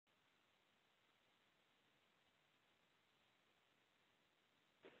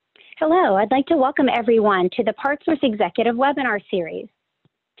Hello, I'd like to welcome everyone to the PartSource Executive Webinar Series.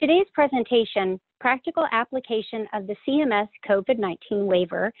 Today's presentation, Practical Application of the CMS COVID-19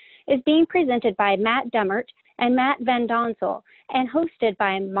 Waiver, is being presented by Matt Dummert and Matt Van Donzel and hosted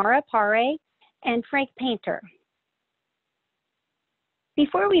by Mara Pare and Frank Painter.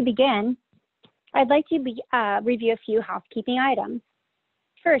 Before we begin, I'd like to review a few housekeeping items.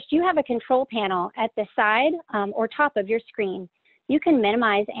 First, you have a control panel at the side or top of your screen. You can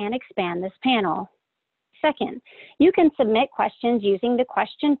minimize and expand this panel. Second, you can submit questions using the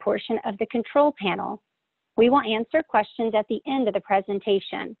question portion of the control panel. We will answer questions at the end of the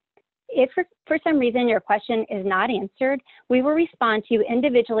presentation. If for some reason your question is not answered, we will respond to you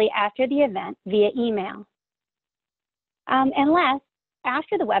individually after the event via email. And last,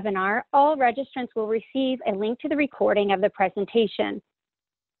 after the webinar, all registrants will receive a link to the recording of the presentation.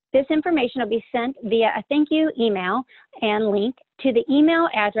 This information will be sent via a thank you email and link to the email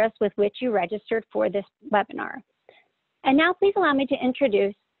address with which you registered for this webinar. And now please allow me to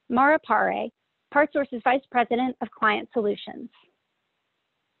introduce Mara Pare, PartSource's Vice President of Client Solutions.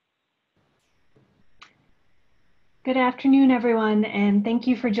 Good afternoon, everyone, and thank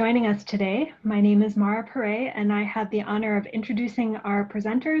you for joining us today. My name is Mara Pare, and I have the honor of introducing our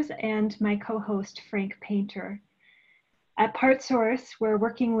presenters and my co-host, Frank Painter. At PartSource, we're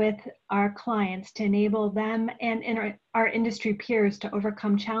working with our clients to enable them and our industry peers to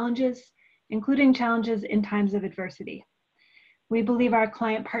overcome challenges, including challenges in times of adversity. We believe our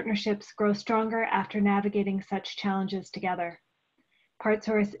client partnerships grow stronger after navigating such challenges together.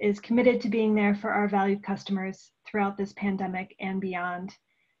 PartSource is committed to being there for our valued customers throughout this pandemic and beyond.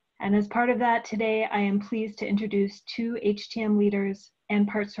 And as part of that, today I am pleased to introduce two HTM leaders and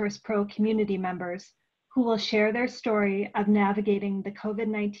PartSource Pro community members who will share their story of navigating the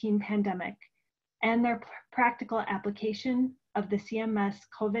COVID-19 pandemic and their practical application of the CMS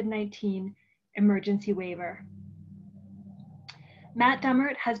COVID-19 emergency waiver. Matt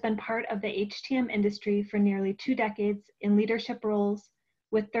Dummert has been part of the HTM industry for nearly 2 decades in leadership roles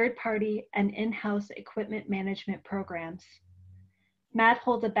with third-party and in-house equipment management programs. Matt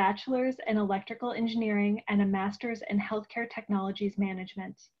holds a bachelor's in electrical engineering and a master's in healthcare technologies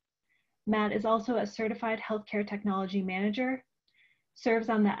management. Matt is also a certified healthcare technology manager, serves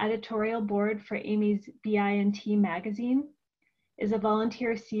on the editorial board for Amy's BINT magazine, is a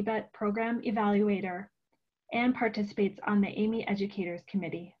volunteer CBET program evaluator, and participates on the Amy Educators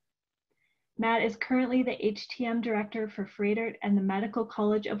Committee. Matt is currently the HTM Director for Froedtert and the Medical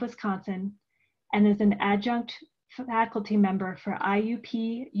College of Wisconsin and is an adjunct faculty member for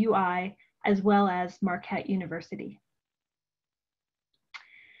IUP-UI as well as Marquette University.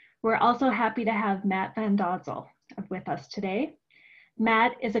 We're also happy to have Matt Van Donzel with us today.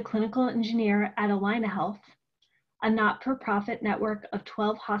 Matt is a clinical engineer at Allina Health, a not-for-profit network of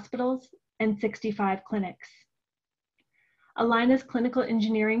 12 hospitals and 65 clinics. Allina's clinical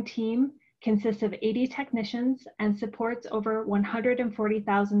engineering team consists of 80 technicians and supports over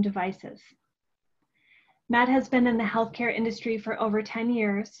 140,000 devices. Matt has been in the healthcare industry for over 10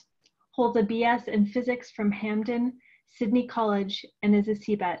 years, holds a BS in physics from Hamden Sydney College, and is a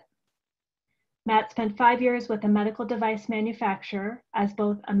CBET. Matt spent 5 years with a medical device manufacturer as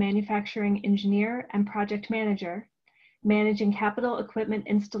both a manufacturing engineer and project manager, managing capital equipment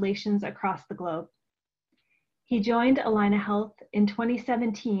installations across the globe. He joined Allina Health in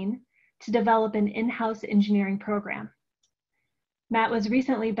 2017 to develop an in-house engineering program. Matt was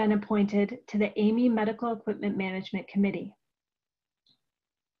recently been appointed to the Amy Medical Equipment Management Committee.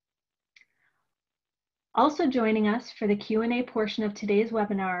 Also joining us for the Q&A portion of today's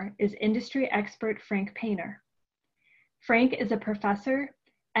webinar is industry expert Frank Painter. Frank is a professor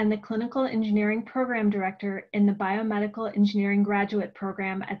and the Clinical Engineering Program Director in the Biomedical Engineering Graduate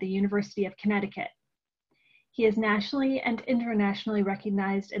Program at the University of Connecticut. He is nationally and internationally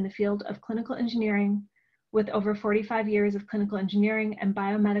recognized in the field of clinical engineering with over 45 years of clinical engineering and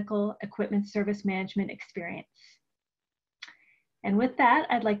biomedical equipment service management experience. And with that,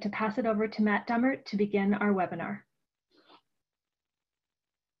 I'd like to pass it over to Matt Dummert to begin our webinar.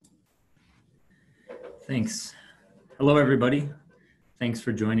 Thanks. Hello, everybody. Thanks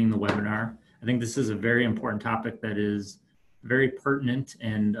for joining the webinar. I think this is a very important topic that is very pertinent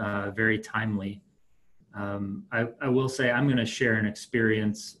and very timely. I will say I'm going to share an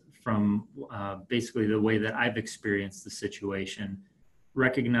experience from basically the way that I've experienced the situation,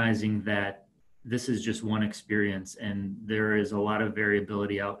 recognizing that this is just one experience and there is a lot of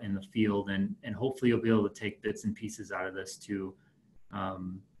variability out in the field, and hopefully you'll be able to take bits and pieces out of this to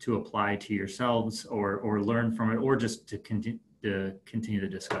apply to yourselves or learn from it, or just to continue the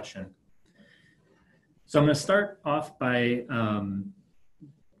discussion. So I'm going to start off by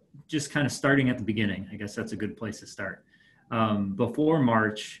just kind of starting at the beginning, I guess that's a good place to start. Before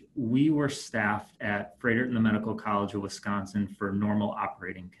March, we were staffed at Freighter and the Medical College of Wisconsin for normal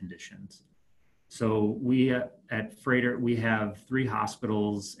operating conditions. So we at Freighter, we have 3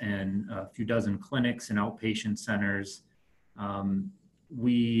 hospitals and a few dozen clinics and outpatient centers.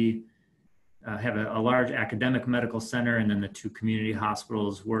 We have a large academic medical center, and then the 2 community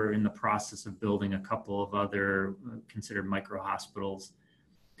hospitals. We're in the process of building a couple of other considered micro hospitals.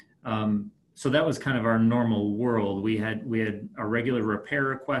 So that was kind of our normal world. We had our regular repair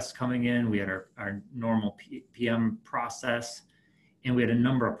requests coming in. We had our normal PM process, and we had a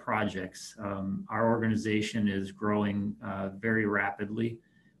number of projects. Our organization is growing very rapidly.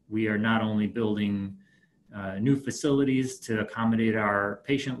 We are not only building new facilities to accommodate our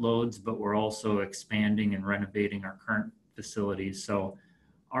patient loads, but we're also expanding and renovating our current facilities. So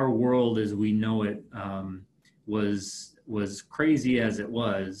our world as we know it was crazy as it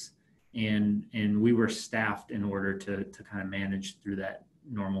was. And we were staffed in order to kind of manage through that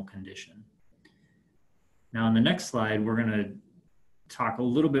normal condition. Now on the next slide, we're going to talk a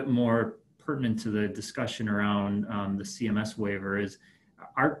little bit more pertinent to the discussion around the CMS waiver. Is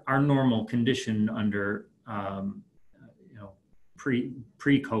our normal condition under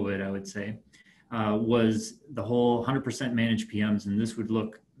pre-COVID, I would say, was the whole 100% managed PMs, and this would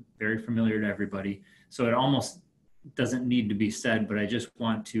look very familiar to everybody. So it almost doesn't need to be said, but I just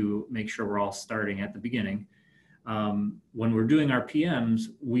want to make sure we're all starting at the beginning. When we're doing our PMs,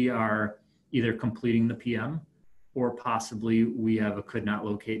 we are either completing the PM, or possibly we have a could not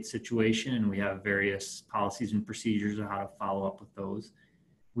locate situation, and we have various policies and procedures on how to follow up with those.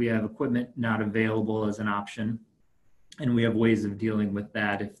 We have equipment not available as an option, and we have ways of dealing with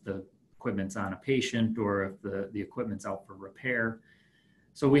that if the equipment's on a patient or if the equipment's out for repair.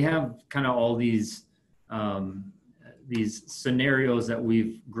 So we have kind of all these scenarios that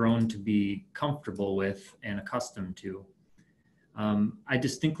we've grown to be comfortable with and accustomed to. I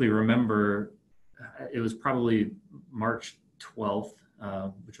distinctly remember it was probably March 12th,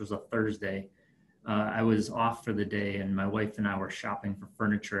 which was a Thursday. I was off for the day, and my wife and I were shopping for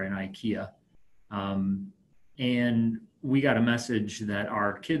furniture in IKEA. And we got a message that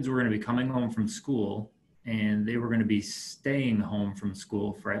our kids were going to be coming home from school, and they were going to be staying home from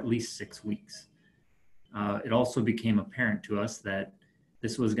school for at least 6 weeks. It also became apparent to us that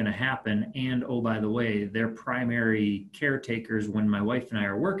this was going to happen. And oh, by the way, their primary caretakers when my wife and I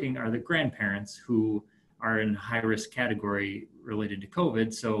are working are the grandparents who are in high-risk category related to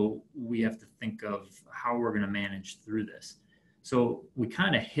COVID. So we have to think of how we're going to manage through this. So we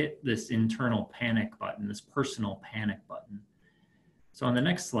kind of hit this internal panic button, this personal panic button. So on the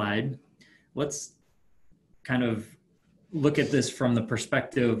next slide, let's kind of look at this from the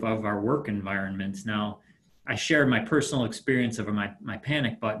perspective of our work environments. Now, I shared my personal experience of my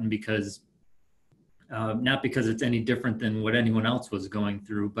panic button because, not because it's any different than what anyone else was going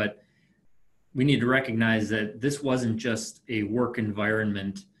through, but we need to recognize that this wasn't just a work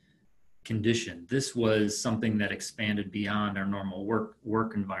environment condition. This was something that expanded beyond our normal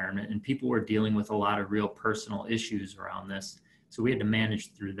work environment, and people were dealing with a lot of real personal issues around this. So we had to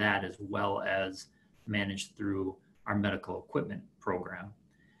manage through that as well as manage through our medical equipment program.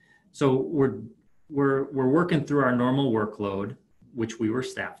 So we're working through our normal workload, which we were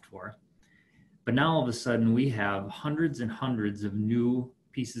staffed for. But now all of a sudden we have hundreds and hundreds of new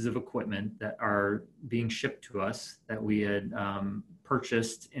pieces of equipment that are being shipped to us that we had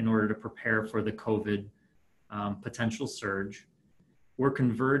purchased in order to prepare for the COVID potential surge. We're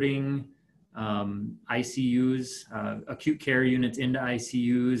converting ICUs, acute care units into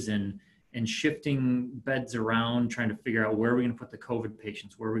ICUs, and shifting beds around, trying to figure out where are we going to put the COVID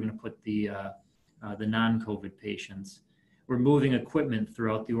patients, where are we going to put the non-COVID patients. We're moving equipment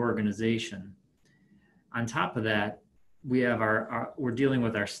throughout the organization. On top of that, we have we're dealing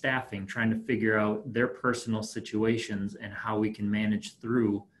with our staffing, trying to figure out their personal situations and how we can manage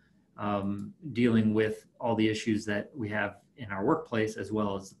through dealing with all the issues that we have in our workplace as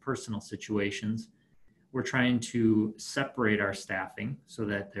well as the personal situations. We're trying to separate our staffing so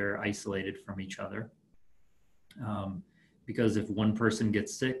that they're isolated from each other. Because if one person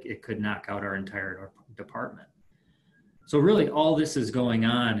gets sick, it could knock out our entire department. So really all this is going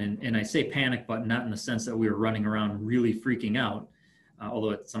on, and I say panic button, not in the sense that we were running around really freaking out,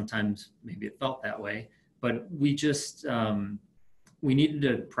 although sometimes maybe it felt that way, but we just, we needed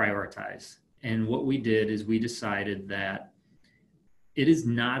to prioritize. And what we did is we decided that it is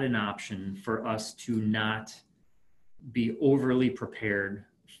not an option for us to not be overly prepared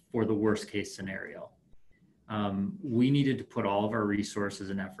for the worst case scenario. We needed to put all of our resources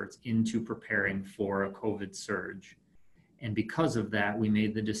and efforts into preparing for a COVID surge. And because of that, we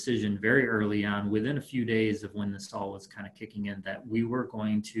made the decision very early on, within a few days of when this all was kind of kicking in, that we were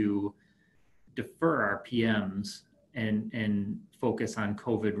going to defer our PMs and focus on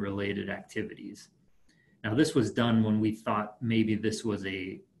COVID-related activities. Now, this was done when we thought maybe this was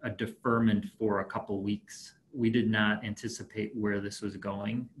a deferment for a couple weeks. We did not anticipate where this was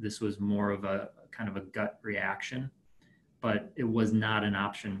going. This was more of a kind of a gut reaction, but it was not an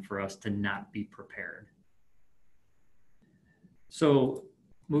option for us to not be prepared. So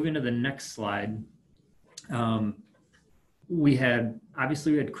moving to the next slide, we had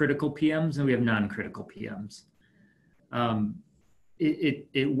critical PMs and we have non-critical PMs.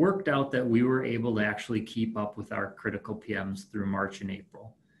 It worked out that we were able to actually keep up with our critical PMs through March and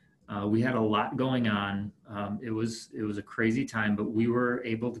April. We had a lot going on. It was a crazy time, but we were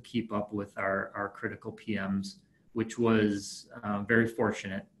able to keep up with our critical PMs, which was very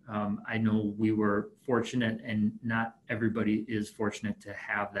fortunate. I know we were fortunate, and not everybody is fortunate to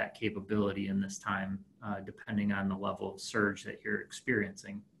have that capability in this time, depending on the level of surge that you're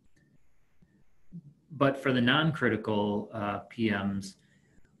experiencing. But for the non-critical PMs,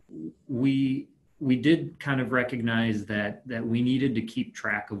 we did kind of recognize that we needed to keep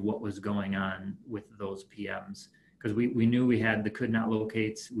track of what was going on with those PMs, because we knew we had the could not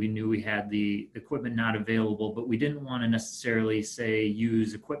locates, we knew we had the equipment not available, but we didn't want to necessarily say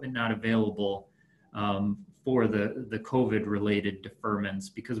use equipment not available for the COVID related deferments,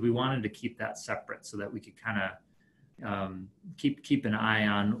 because we wanted to keep that separate so that we could kind of keep an eye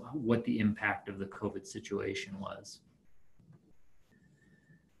on what the impact of the COVID situation was.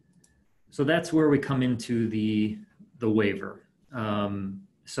 So that's where we come into the waiver.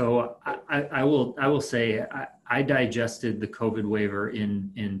 So I will say I digested the COVID waiver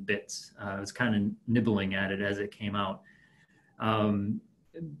in bits. I was kind of nibbling at it as it came out.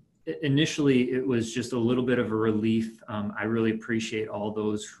 Initially, it was just a little bit of a relief. I really appreciate all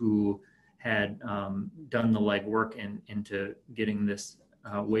those who had done the legwork into getting this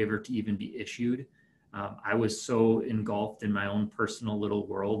waiver to even be issued. I was so engulfed in my own personal little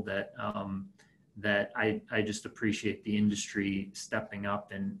world that I just appreciate the industry stepping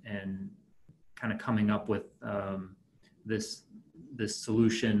up and kind of coming up with this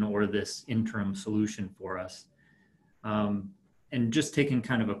solution, or this interim solution for us. And just taking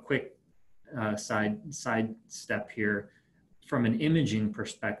kind of a quick side step here, from an imaging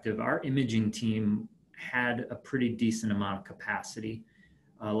perspective, our imaging team had a pretty decent amount of capacity.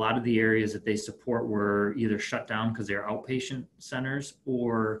 A lot of the areas that they support were either shut down because they're outpatient centers,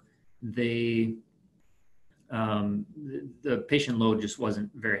 or the patient load just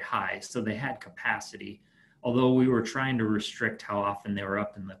wasn't very high, so they had capacity. Although we were trying to restrict how often they were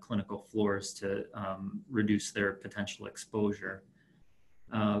up in the clinical floors to reduce their potential exposure.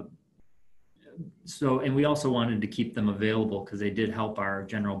 And we also wanted to keep them available because they did help our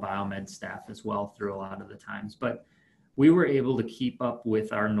general biomed staff as well through a lot of the times. But we were able to keep up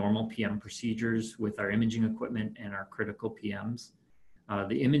with our normal PM procedures with our imaging equipment and our critical PMs.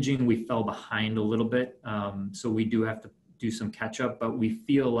 The imaging, we fell behind a little bit, so we do have to do some catch up, but we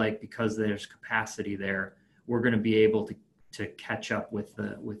feel like because there's capacity there, we're going to be able to catch up with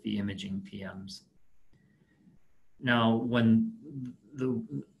the imaging PMs. Now, when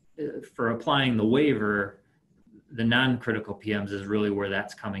for applying the waiver, the non-critical PMs is really where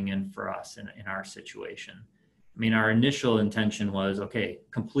that's coming in for us in our situation. I mean, our initial intention was, okay,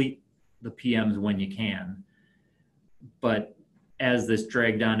 complete the PMs when you can. But as this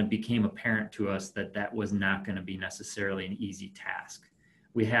dragged on, it became apparent to us that that was not going to be necessarily an easy task.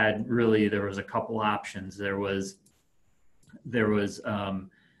 We had there was a couple options. There was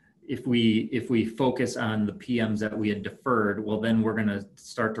if we focus on the PMs that we had deferred, well, then we're going to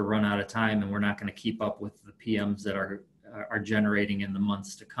start to run out of time, and we're not going to keep up with the PMs that are generating in the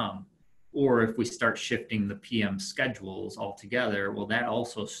months to come. Or if we start shifting the PM schedules altogether, well, that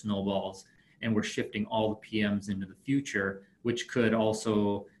also snowballs, and we're shifting all the PMs into the future, which could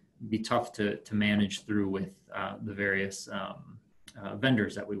also be tough to manage through with the various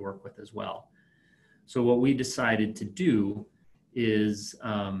vendors that we work with as well. So what we decided to do is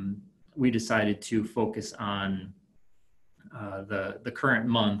we decided to focus on the current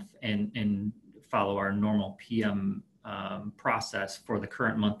month and follow our normal PM process for the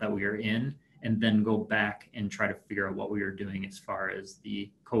current month that we are in, and then go back and try to figure out what we are doing as far as the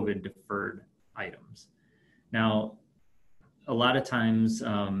COVID deferred items. Now, a lot of times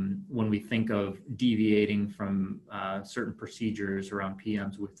when we think of deviating from certain procedures around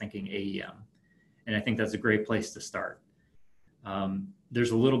PMs, we're thinking AEM. And I think that's a great place to start.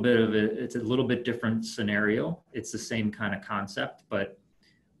 There's a little bit of it's a little bit different scenario. It's the same kind of concept, but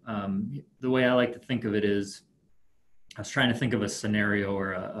the way I like to think of it is I was trying to think of a scenario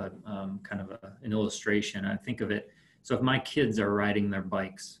or an illustration. I think of it, so if my kids are riding their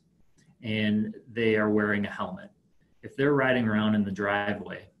bikes and they are wearing a helmet, if they're riding around in the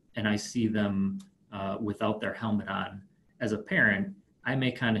driveway and I see them without their helmet on, as a parent, I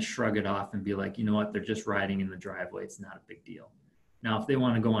may kind of shrug it off and be like, you know what, they're just riding in the driveway. It's not a big deal. Now, if they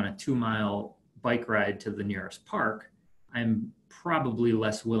want to go on a 2-mile bike ride to the nearest park, I'm probably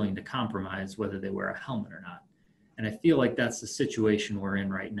less willing to compromise whether they wear a helmet or not. And I feel like that's the situation we're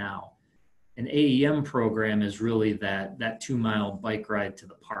in right now. An AEM program is really that 2-mile bike ride to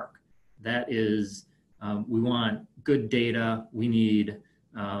the park. That is, we want good data. We need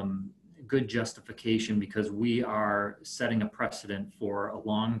good justification, because we are setting a precedent for a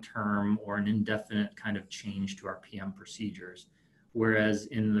long-term or an indefinite kind of change to our PM procedures. Whereas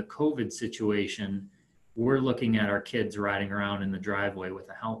in the COVID situation, we're looking at our kids riding around in the driveway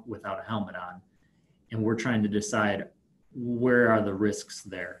without a helmet on, and we're trying to decide where are the risks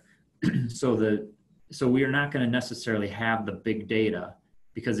there. So we are not going to necessarily have the big data,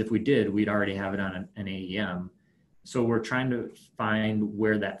 because if we did, we'd already have it on an AEM. So we're trying to find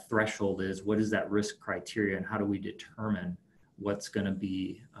where that threshold is. What is that risk criteria, and how do we determine what's going to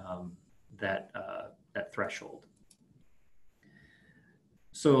be that threshold?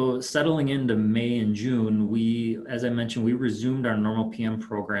 So settling into May and June, as I mentioned, we resumed our normal PM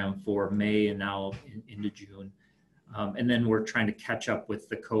program for May and now into June. And then we're trying to catch up with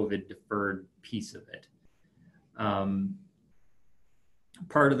the COVID deferred piece of it.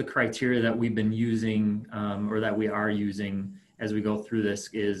 Part of the criteria that we've been using, or that we are using as we go through this,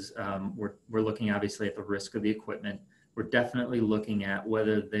 is we're looking obviously at the risk of the equipment. We're definitely looking at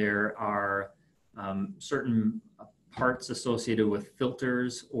whether there are certain parts associated with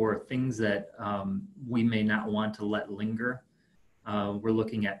filters or things that we may not want to let linger. We're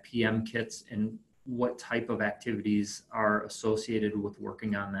looking at PM kits and what type of activities are associated with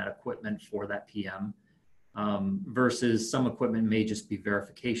working on that equipment for that PM. Versus some equipment may just be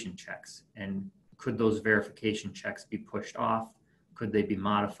verification checks. And could those verification checks be pushed off? Could they be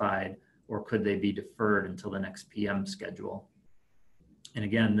modified? Or could they be deferred until the next PM schedule? And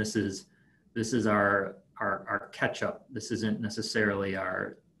again, this is our catch up. This isn't necessarily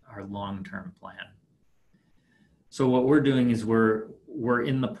our long-term plan. So what we're doing is we're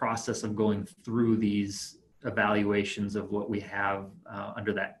in the process of going through these evaluations of what we have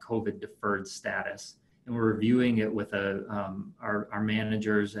under that COVID deferred status. And we're reviewing it with our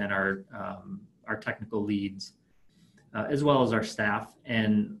managers and our technical leads, as well as our staff.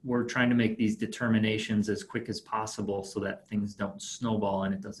 And we're trying to make these determinations as quick as possible so that things don't snowball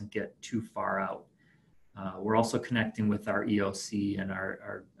and it doesn't get too far out. We're also connecting with our EOC and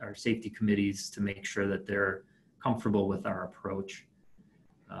our safety committees to make sure that they're comfortable with our approach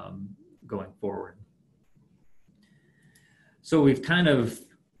going forward. So we've kind of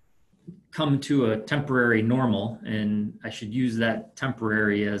come to a temporary normal, and I should use that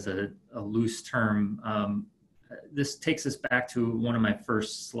temporary as a loose term. This takes us back to one of my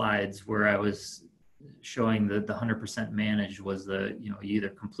first slides where I was showing that the 100% managed was you either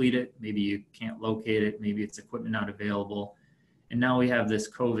complete it, maybe you can't locate it, maybe it's equipment not available. And now we have this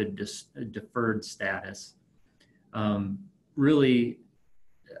COVID deferred status. Really,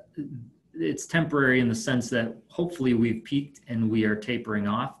 it's temporary in the sense that hopefully we've peaked and we are tapering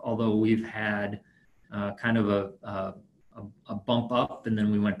off, although we've had kind of a bump up and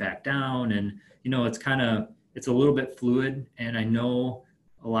then we went back down, and it's a little bit fluid. And I know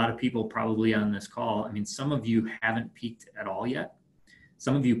a lot of people probably on this call, I mean, some of you haven't peaked at all yet.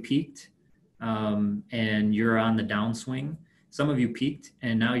 Some of you peaked and you're on the downswing. Some of you peaked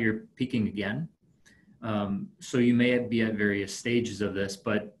and now you're peaking again. So you may be at various stages of this,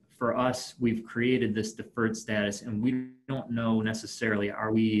 but for us, we've created this deferred status, and we don't know necessarily,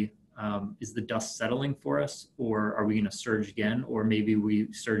 is the dust settling for us, or are we going to surge again, or maybe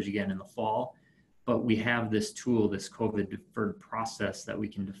we surge again in the fall. But we have this tool, this COVID deferred process, that we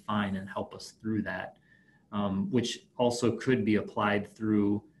can define and help us through that, which also could be applied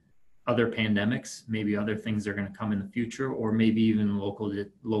through other pandemics, maybe other things that are going to come in the future, or maybe even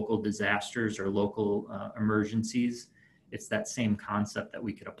local disasters or local emergencies. It's that same concept that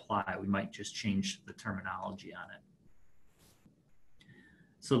we could apply. We might just change the terminology on it.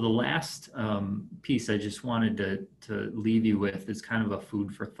 So the last piece I just wanted to leave you with is kind of a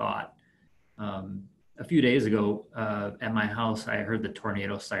food for thought. A few days ago at my house, I heard the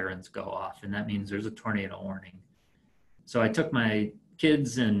tornado sirens go off, and that means there's a tornado warning. So I took my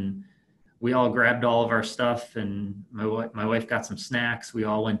kids and we all grabbed all of our stuff, and my wife got some snacks. We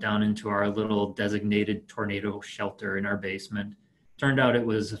all went down into our little designated tornado shelter in our basement, Turned out it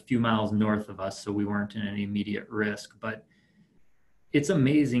was a few miles north of us, so we weren't in any immediate risk. But it's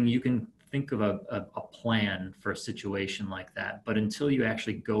amazing. You can think of a plan for a situation like that, but until you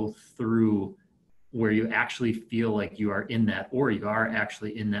actually go through where you actually feel like you are in that, or you are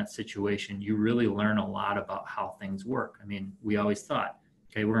actually in that situation, you really learn a lot about how things work. I mean, we always thought,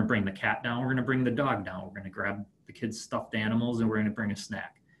 okay, we're gonna bring the cat down, we're gonna bring the dog down, we're gonna grab the kids' stuffed animals, and we're gonna bring a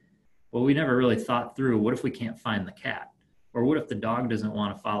snack. Well, we never really thought through, what if we can't find the cat? Or what if the dog doesn't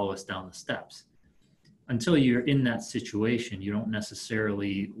want to follow us down the steps? Until you're in that situation, you don't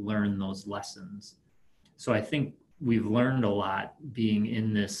necessarily learn those lessons. So I think we've learned a lot being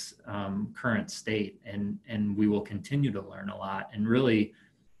in this current state, and we will continue to learn a lot. And really,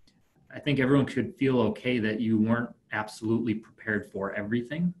 I think everyone should feel okay that you weren't absolutely prepared for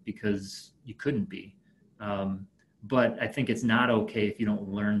everything, because you couldn't be. But I think it's not okay if you don't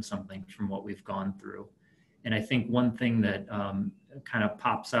learn something from what we've gone through. And I think one thing that kind of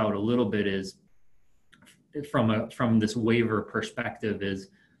pops out a little bit is from this waiver perspective is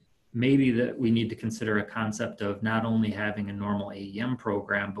maybe that we need to consider a concept of not only having a normal AEM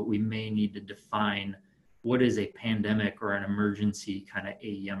program, but we may need to define what is a pandemic or an emergency kind of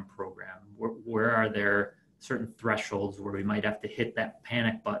AEM program. Where are there certain thresholds where we might have to hit that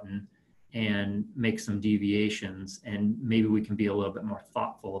panic button and make some deviations, and maybe we can be a little bit more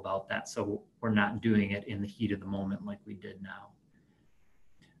thoughtful about that, so we're not doing it in the heat of the moment like we did now.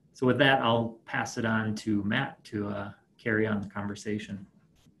 So with that, I'll pass it on to Matt to carry on the conversation.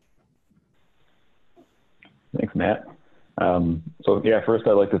 Thanks, Matt. So yeah, first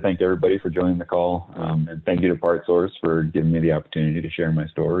I'd like to thank everybody for joining the call, and thank you to PartSource for giving me the opportunity to share my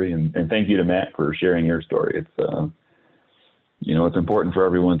story, and thank you to Matt for sharing your story. It's you know, it's important for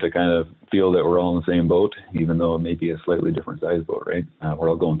everyone to kind of feel that we're all in the same boat, even though it may be a slightly different size boat, right? We're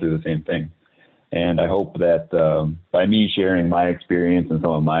all going through the same thing. And I hope that by me sharing my experience and some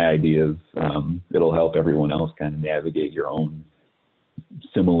of my ideas, it'll help everyone else kind of navigate your own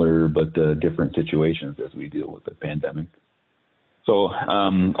similar but different situations as we deal with the pandemic. So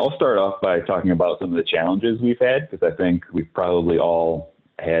I'll start off by talking about some of the challenges we've had, because I think we've probably all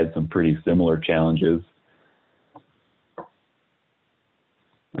had some pretty similar challenges.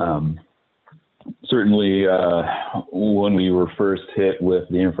 Certainly, when we were first hit with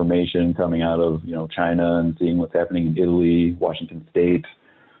the information coming out of, you know, China and seeing what's happening in Italy, Washington State,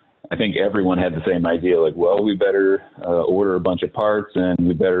 I think everyone had the same idea, like, well, we better order a bunch of parts, and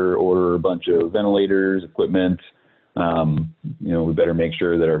we better order a bunch of ventilators, equipment. You know, we better make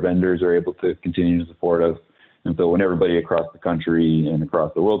sure that our vendors are able to continue to support us. And so when everybody across the country and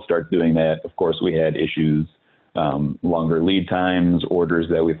across the world starts doing that, of course, we had issues. Longer lead times, orders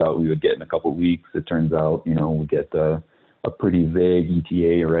that we thought we would get in a couple of weeks. It turns out, you know, we get a pretty vague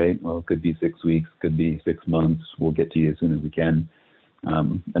ETA, right? Well, it could be 6 weeks, could be 6 months. We'll get to you as soon as we can.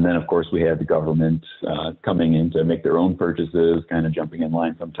 And then, of course, we had the government coming in to make their own purchases, kind of jumping in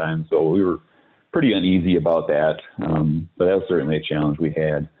line sometimes. So we were pretty uneasy about that. But that was certainly a challenge we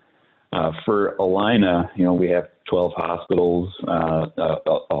had. For Allina, you know, we have 12 hospitals,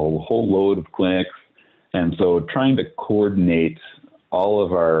 a whole load of clinics. And so trying to coordinate all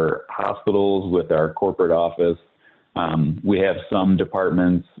of our hospitals with our corporate office, we have some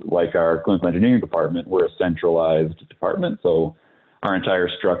departments like our clinical engineering department. We're a centralized department. So our entire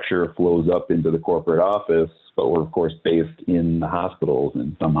structure flows up into the corporate office, but we're of course based in the hospitals,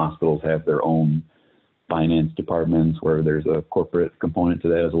 and some hospitals have their own finance departments where there's a corporate component to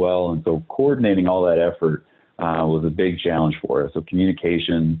that as well. And so coordinating all that effort was a big challenge for us. So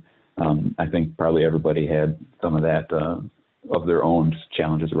communication, I think probably everybody had some of that of their own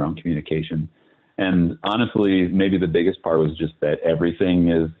challenges around communication. And honestly, maybe the biggest part was just that everything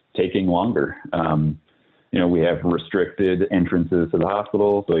is taking longer. You know, we have restricted entrances to the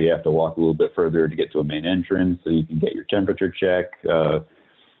hospital, so you have to walk a little bit further to get to a main entrance so you can get your temperature check.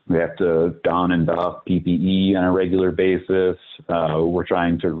 We have to don and doff PPE on a regular basis. We're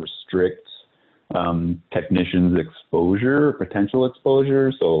trying to restrict technicians' exposure, potential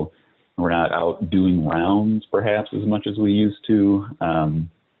exposure, so we're not out doing rounds perhaps as much as we used to. And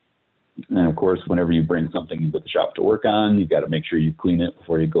of course, whenever you bring something into the shop to work on, you've got to make sure you clean it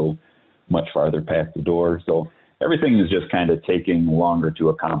before you go much farther past the door. So everything is just kind of taking longer to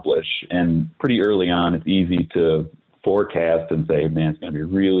accomplish. And pretty early on, it's easy to forecast and say, man, it's going to be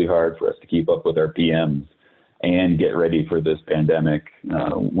really hard for us to keep up with our PMs and get ready for this pandemic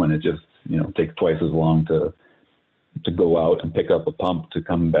when it just, you know, takes twice as long to go out and pick up a pump to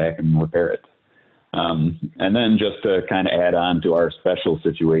come back and repair it. And then just to kind of add on to our special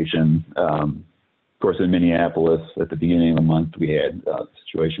situation, of course, in Minneapolis at the beginning of the month, we had a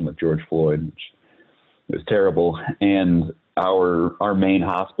situation with George Floyd, which was terrible. And our main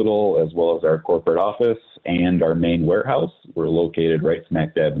hospital, as well as our corporate office and our main warehouse, were located right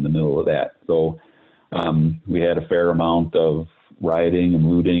smack dab in the middle of that. So we had a fair amount of rioting and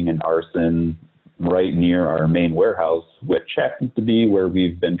looting and arson right near our main warehouse, which happens to be where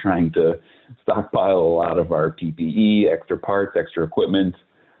we've been trying to stockpile a lot of our PPE, extra parts, extra equipment.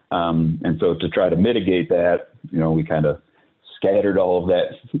 And so to try to mitigate that, we kind of scattered all of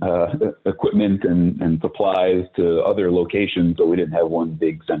that equipment and supplies to other locations, so we didn't have one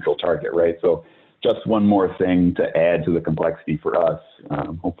big central target, right? So just one more thing to add to the complexity for us.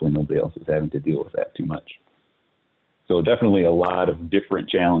 Hopefully nobody else is having to deal with that too much. So definitely a lot of different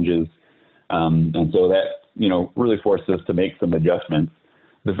challenges. And so that, really forced us to make some adjustments.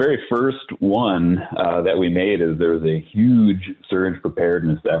 The very first one that we made is there was a huge surge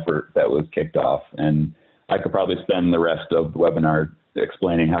preparedness effort that was kicked off. And I could probably spend the rest of the webinar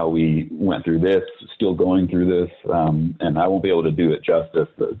explaining how we went through this, still going through this, and I won't be able to do it justice.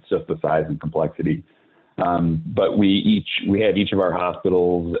 It's just the size and complexity. But we had each of our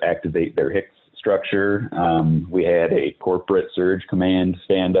hospitals activate their HICS structure. We had a corporate surge command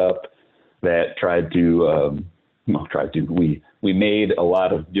stand up that we made a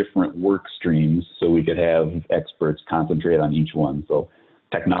lot of different work streams so we could have experts concentrate on each one. So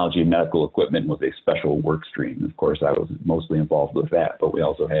technology and medical equipment was a special work stream. Of course, I was mostly involved with that, but we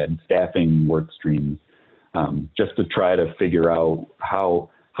also had staffing work streams just to try to figure out how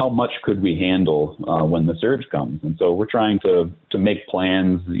much could we handle when the surge comes. And so we're trying to make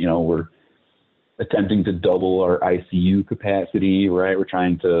plans. We're attempting to double our ICU capacity, right? We're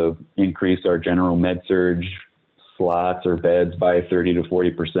trying to increase our general med surge slots or beds by 30 to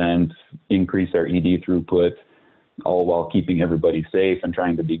 40%, increase our ED throughput, all while keeping everybody safe and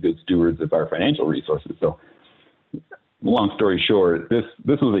trying to be good stewards of our financial resources. So long story short, this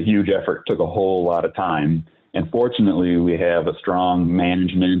was a huge effort, took a whole lot of time. And fortunately, we have a strong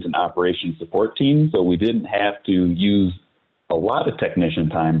management and operations support team. So we didn't have to use a lot of technician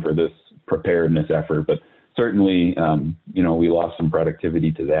time for this preparedness effort, but certainly, we lost some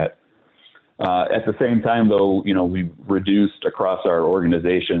productivity to that. At the same time, though, we reduced across our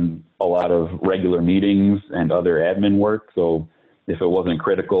organization a lot of regular meetings and other admin work. So if it wasn't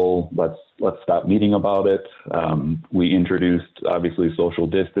critical, let's stop meeting about it. We introduced obviously social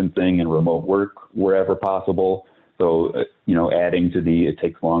distancing and remote work wherever possible. So adding to the it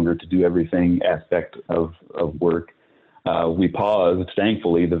takes longer to do everything aspect of work. We paused,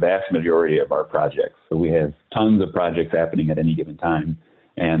 thankfully, the vast majority of our projects. So we have tons of projects happening at any given time,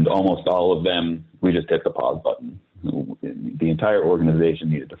 and almost all of them, we just hit the pause button. The entire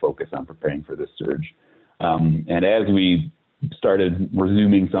organization needed to focus on preparing for this surge. And as we started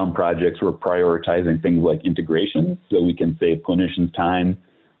resuming some projects, we're prioritizing things like integration so we can save clinicians time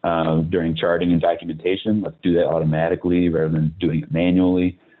during charting and documentation. Let's do that automatically rather than doing it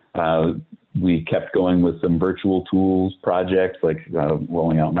manually. We kept going with some virtual tools projects, like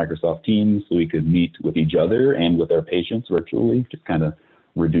rolling out Microsoft Teams so we could meet with each other and with our patients virtually, just kind of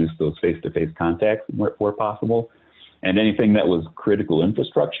reduce those face-to-face contacts where possible. And anything that was critical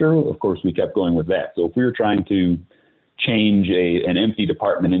infrastructure, of course, we kept going with that. So if we were trying to change an empty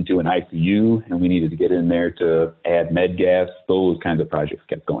department into an ICU and we needed to get in there to add med gas, those kinds of projects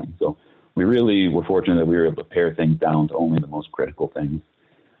kept going. So we really were fortunate that we were able to pare things down to only the most critical things.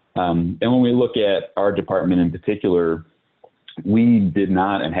 And when we look at our department in particular, we did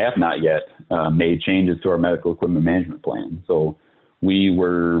not and have not yet made changes to our medical equipment management plan. So we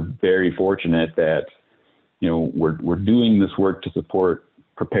were very fortunate that, we're doing this work to support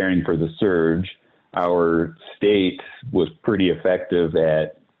preparing for the surge. Our state was pretty effective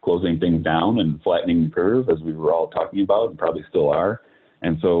at closing things down and flattening the curve, as we were all talking about and probably still are.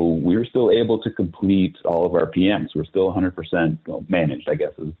 And so we were still able to complete all of our PMs. We're still 100% managed, I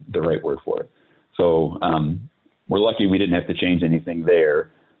guess is the right word for it. So we're lucky we didn't have to change anything there.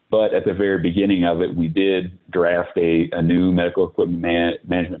 But at the very beginning of it, we did draft a new medical equipment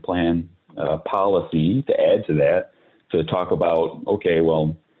management plan policy to add to that, to talk about, okay,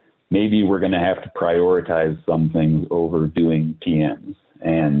 well, maybe we're going to have to prioritize some things over doing PMs.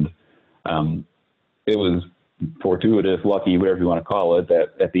 And it was fortuitous, lucky, whatever you want to call it,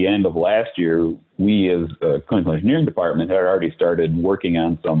 that at the end of last year, we as a clinical engineering department had already started working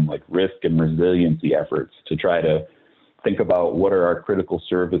on some like risk and resiliency efforts to try to think about what are our critical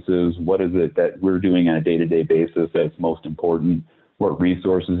services, what is it that we're doing on a day-to-day basis that's most important, what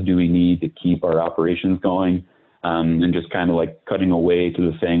resources do we need to keep our operations going, and just kind of like cutting away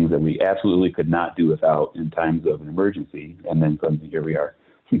to the things that we absolutely could not do without in times of an emergency. And then suddenly here we are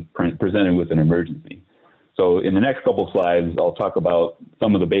presented with an emergency. So in the next couple of slides, I'll talk about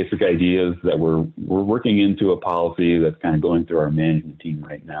some of the basic ideas that we're working into a policy that's kind of going through our management team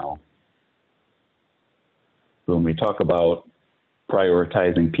right now. So when we talk about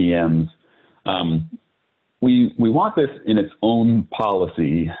prioritizing PMs, we want this in its own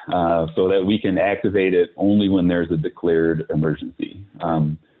policy so that we can activate it only when there's a declared emergency.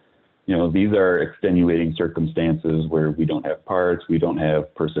 You know, these are extenuating circumstances where we don't have parts, we don't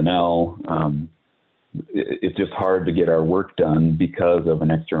have personnel. It's just hard to get our work done because of an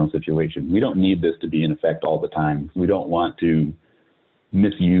external situation. We don't need this to be in effect all the time. We don't want to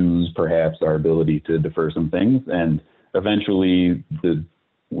misuse perhaps our ability to defer some things, and eventually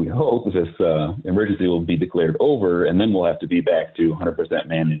we hope this emergency will be declared over, and then we'll have to be back to 100%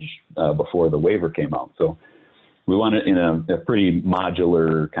 managed before the waiver came out. So we want it in a pretty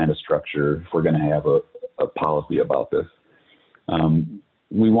modular kind of structure if we're going to have a policy about this.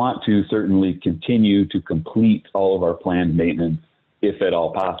 We want to certainly continue to complete all of our planned maintenance if at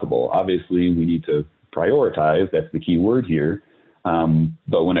all possible. Obviously, we need to prioritize, that's the key word here.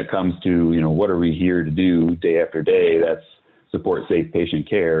 But when it comes to, you know, what are we here to do day after day, that's support safe patient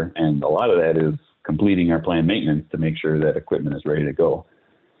care. And a lot of that is completing our planned maintenance to make sure that equipment is ready to go.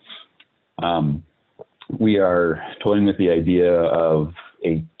 We are toying with the idea of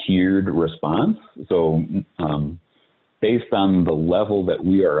a tiered response. So based on the level that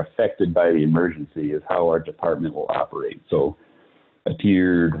we are affected by the emergency is how our department will operate. So a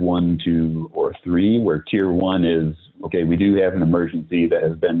tiered 1, 2, or 3, where tier 1 is, okay, we do have an emergency that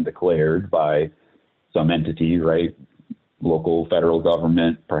has been declared by some entity, right? Local, federal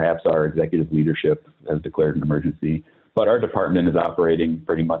government, perhaps our executive leadership has declared an emergency, but our department is operating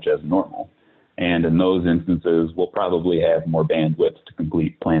pretty much as normal. And in those instances, we'll probably have more bandwidth to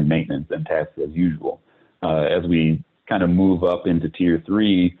complete planned maintenance and tasks as usual. As we kind of move up into tier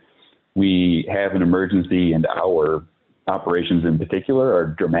 3, we have an emergency and our operations in particular are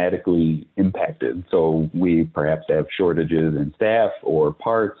dramatically impacted. So we perhaps have shortages in staff or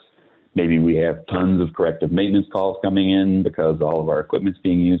parts. Maybe we have tons of corrective maintenance calls coming in because all of our equipment's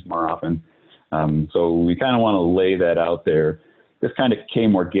being used more often. So we kind of want to lay that out there. This kind of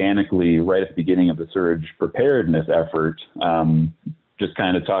came organically right at the beginning of the surge preparedness effort, just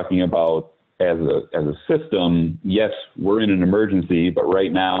kind of talking about as a system, yes, we're in an emergency, but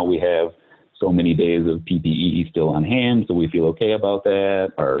right now we have so many days of PPE still on hand, so we feel okay about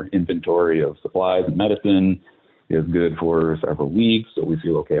that. Our inventory of supplies and medicine is good for several weeks, so we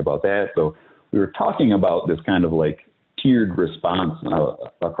feel okay about that. So we were talking about this kind of like tiered response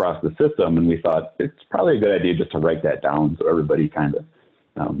across the system, and we thought it's probably a good idea just to write that down so everybody kind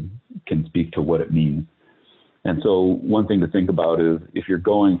of can speak to what it means. And so one thing to think about is if you're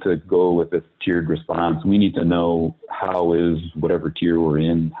going to go with this tiered response, we need to know how is whatever tier we're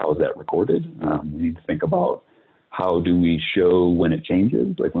in, how is that recorded? We need to think about how do we show when it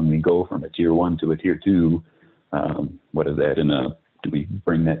changes? Like when we go from a tier 1 to a tier 2, what is that do we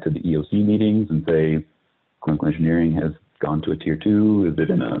bring that to the EOC meetings and say clinical engineering has gone to a tier 2? Is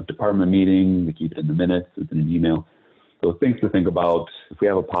it in a department meeting? We keep it in the minutes, it's in an email. So things to think about. If we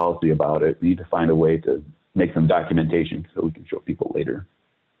have a policy about it, we need to find a way to make some documentation so we can show people later.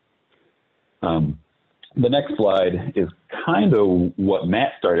 The next slide is kind of what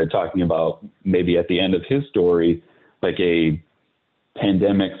Matt started talking about maybe at the end of his story, like a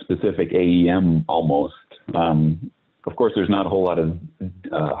pandemic specific AEM almost. Of course, there's not a whole lot of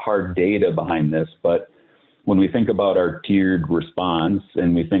hard data behind this, but when we think about our tiered response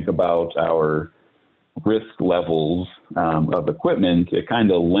and we think about our risk levels of equipment, it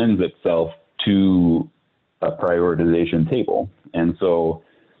kind of lends itself to a prioritization table. And so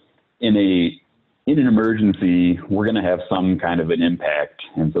in an emergency, we're going to have some kind of an impact.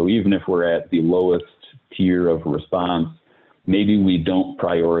 And so even if we're at the lowest tier of response, maybe we don't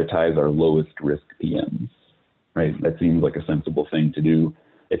prioritize our lowest risk PMs, right? That seems like a sensible thing to do.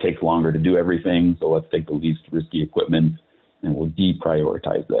 It takes longer to do everything, so let's take the least risky equipment and we'll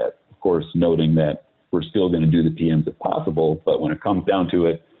deprioritize that. Of course, noting that we're still going to do the PMs if possible, but when it comes down to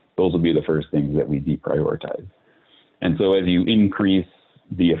it, those will be the first things that we deprioritize. And so as you increase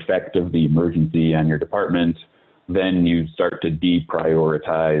the effect of the emergency on your department, then you start to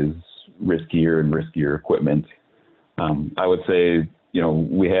deprioritize riskier and riskier equipment. I would say, you know,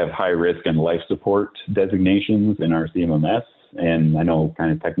 we have high risk and life support designations in our CMMS, and I know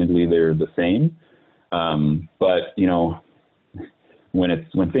kind of technically they're the same, but you know,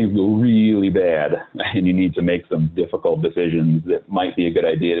 when things go really bad and you need to make some difficult decisions, it might be a good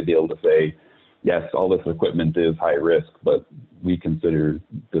idea to be able to say, yes, all this equipment is high risk, but we consider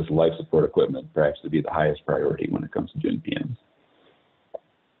this life support equipment perhaps to be the highest priority when it comes to doing PMs.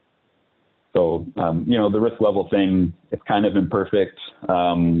 So, you know, the risk level thing, it's kind of imperfect,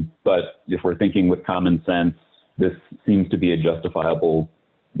 but if we're thinking with common sense, this seems to be a justifiable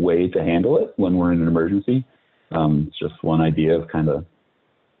way to handle it when we're in an emergency. It's just one idea of kind of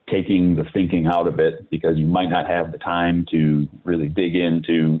taking the thinking out of it, because you might not have the time to really dig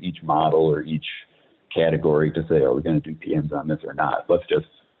into each model or each category to say, are we going to do PMs on this or not? Let's just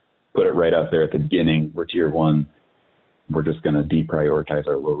put it right out there at the beginning. We're tier 1. We're just going to deprioritize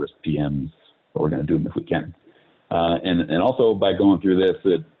our low risk PMs, but we're going to do them if we can. And also by going through this,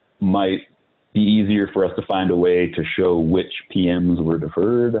 it might be easier for us to find a way to show which PMs were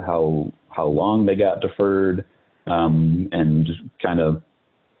deferred, how long they got deferred, and just kind of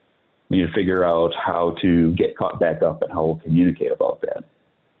we need to figure out how to get caught back up and how we'll communicate about that.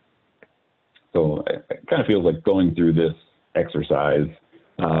 So it kind of feels like going through this exercise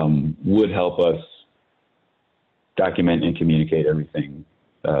would help us document and communicate everything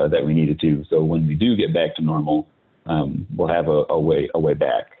that we needed to. So when we do get back to normal, we'll have a way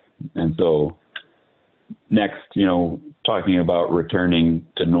back. And so next, you know, talking about returning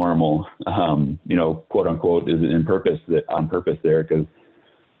to normal, you know, quote unquote, is on purpose there, because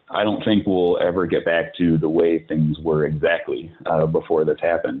I don't think we'll ever get back to the way things were exactly before this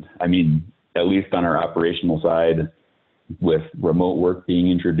happened. I mean, at least on our operational side, with remote work being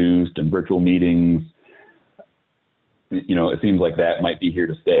introduced and virtual meetings, you know, it seems like that might be here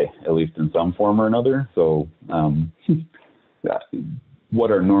to stay, at least in some form or another. So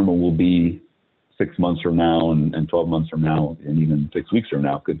what our normal will be 6 months from now and 12 months from now, and even 6 weeks from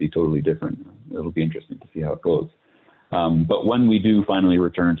now could be totally different. It'll be interesting to see how it goes. But when we do finally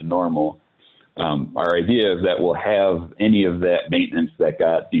return to normal, our idea is that we'll have any of that maintenance that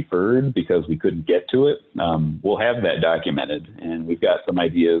got deferred because we couldn't get to it. We'll have that documented, and we've got some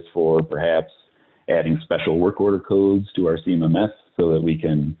ideas for perhaps adding special work order codes to our CMS so that we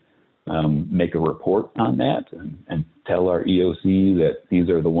can make a report on that and tell our EOC that these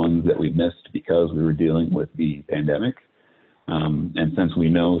are the ones that we missed because we were dealing with the pandemic. And since we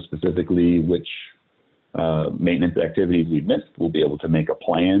know specifically which maintenance activities we missed, we'll be able to make a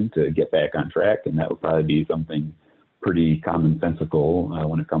plan to get back on track, and that would probably be something pretty commonsensical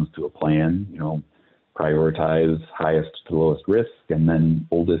when it comes to a plan. You know, prioritize highest to lowest risk, and then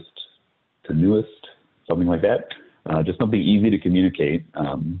oldest to newest, something like that. Just something easy to communicate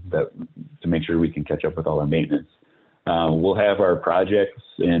to make sure we can catch up with all our maintenance. We'll have our projects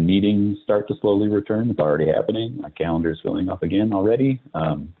and meetings start to slowly return. It's already happening. My calendar is filling up again already.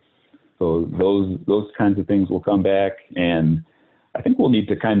 So those kinds of things will come back, and I think we'll need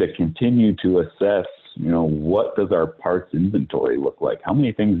to kind of continue to assess, you know, what does our parts inventory look like? How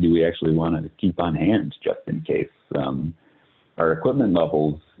many things do we actually want to keep on hand just in case? Our equipment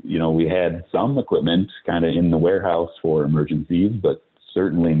levels, you know, we had some equipment kind of in the warehouse for emergencies, but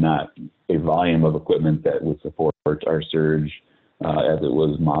certainly not a volume of equipment that would support our surge as it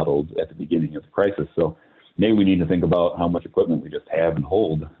was modeled at the beginning of the crisis. So maybe we need to think about how much equipment we just have and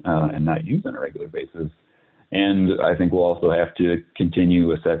hold and not use on a regular basis. And I think we'll also have to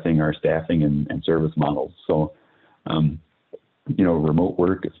continue assessing our staffing and service models. So, you know, remote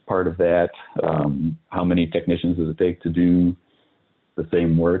work is part of that. How many technicians does it take to do the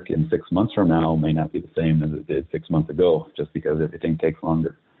same work in 6 months from now may not be the same as it did 6 months ago, just because everything takes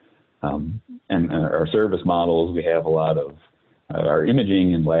longer. And our service models, we have a lot of our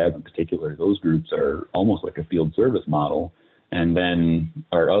imaging and lab in particular, those groups are almost like a field service model. And then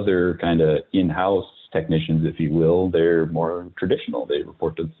our other kind of in-house technicians, if you will, they're more traditional. They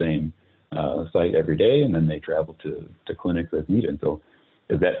report to the same site every day, and then they travel to clinics as needed. So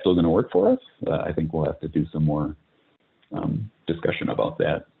is that still going to work for us? I think we'll have to do some more discussion about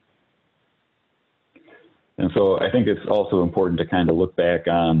that. And so I think it's also important to kind of look back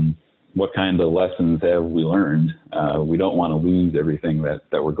on what kind of lessons have we learned. We don't want to lose everything that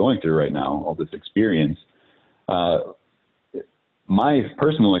we're going through right now, all this experience. My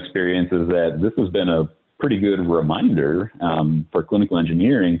personal experience is that this has been a pretty good reminder for clinical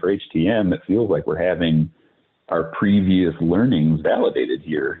engineering, for HTM. It feels like we're having our previous learnings validated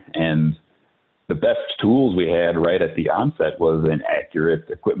here. And the best tools we had right at the onset was an accurate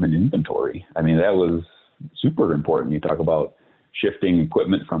equipment inventory. I mean, that was super important. You talk about shifting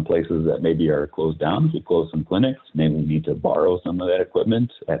equipment from places that maybe are closed down. If we close some clinics, maybe we need to borrow some of that equipment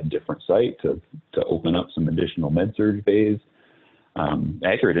at a different site to open up some additional med-surg bays.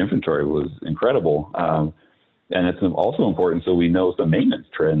 Accurate inventory was incredible. And it's also important so we know some maintenance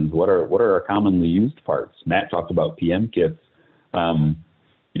trends. What are our commonly used parts? Matt talked about PM kits.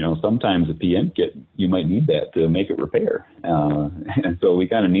 You know, sometimes a PM kit, you might need that to make it repair. And so we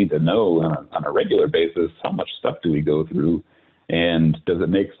kind of need to know on a regular basis, how much stuff do we go through? And does it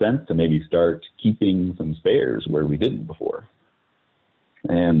make sense to maybe start keeping some spares where we didn't before?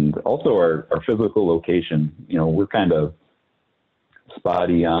 And also our physical location, we're kind of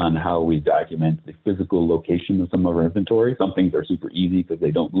spotty on how we document the physical location of some of our inventory. Some things are super easy because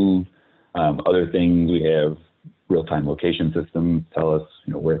they don't move. Other things, we have real-time location systems tell us,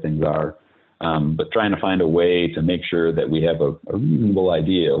 where things are. But trying to find a way to make sure that we have a reasonable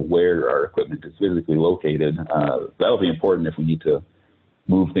idea of where our equipment is physically located. That'll be important if we need to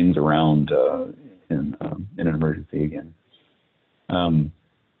move things around in an emergency again.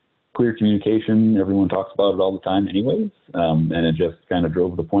 Clear communication, everyone talks about it all the time anyways, and it just kind of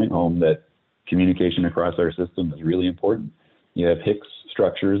drove the point home that communication across our system is really important. You have HICS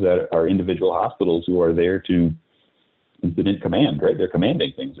structures that are individual hospitals who are there to incident command, right? They're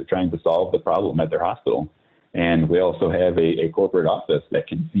commanding things. They're trying to solve the problem at their hospital. And we also have a corporate office that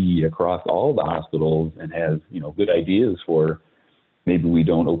can see across all the hospitals and has, good ideas for maybe we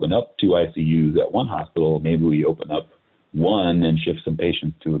don't open up 2 ICUs at one hospital. Maybe we open up one and shift some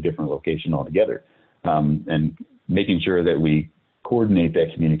patients to a different location altogether. And making sure that we coordinate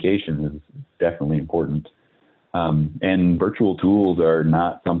that communication is definitely important. And virtual tools are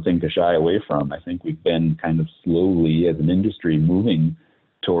not something to shy away from. I think we've been kind of slowly as an industry moving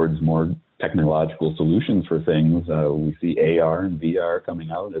towards more technological solutions for things. We see AR and VR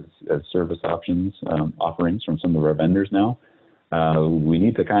coming out as service options, offerings from some of our vendors now. We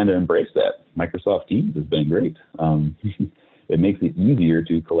need to kind of embrace that. Microsoft Teams has been great. It makes it easier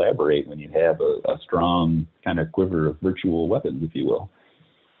to collaborate when you have a strong kind of quiver of virtual weapons, if you will.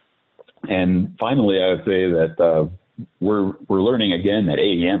 And finally, I would say that we're learning again that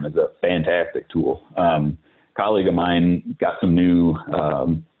AEM is a fantastic tool. Colleague of mine got some new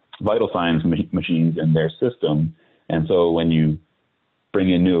vital signs machines in their system. And so when you bring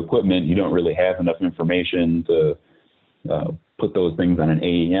in new equipment, you don't really have enough information to put those things on an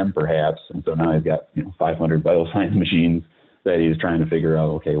AEM perhaps. And so now he's got 500 vital signs machines that he's trying to figure out,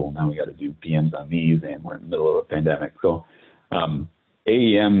 okay, well, now we got to do PMs on these and we're in the middle of a pandemic. So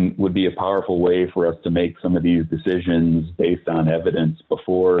AEM would be a powerful way for us to make some of these decisions based on evidence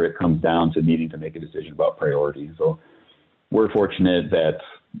before it comes down to needing to make a decision about priorities. So we're fortunate that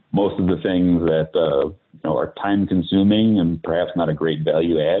most of the things that are time consuming and perhaps not a great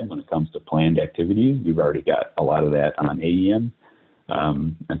value add when it comes to planned activities, we've already got a lot of that on AEM.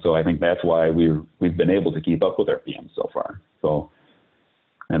 And so I think that's why we've been able to keep up with our PMs so far. So,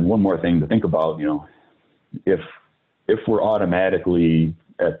 and one more thing to think about, if we're automatically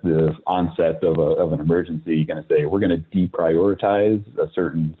at the onset of an emergency going to say, we're going to deprioritize a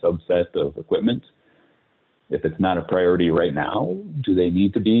certain subset of equipment. If it's not a priority right now, do they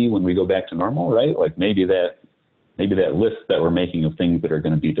need to be when we go back to normal, right? Like maybe that list that we're making of things that are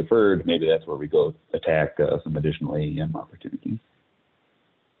going to be deferred, maybe that's where we go attack some additional AEM opportunities.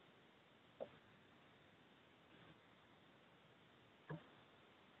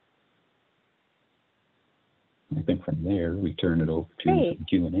 I think from there, we turn it over to some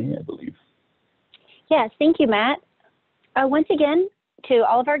Q&A, I believe. Yes, thank you, Matt. Once again, to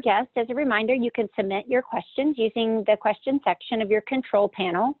all of our guests, as a reminder, you can submit your questions using the question section of your control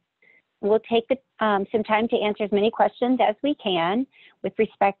panel. We'll take some time to answer as many questions as we can with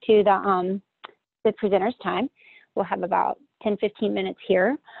respect to the presenter's time. We'll have about 10-15 minutes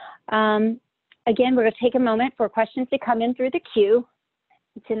here. Again, we're going to take a moment for questions to come in through the queue.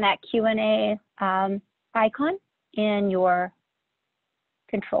 It's in that Q&A icon in your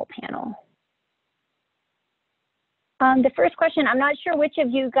control panel. The first question, I'm not sure which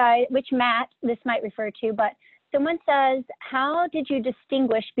Matt this might refer to, but someone says, how did you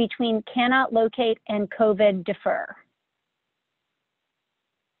distinguish between cannot locate and COVID defer?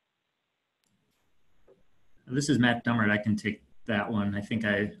 This is Matt Dummert. I can take that one. I think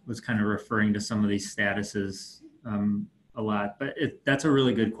I was kind of referring to some of these statuses a lot, but that's a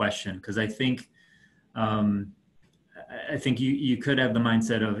really good question, because I think you could have the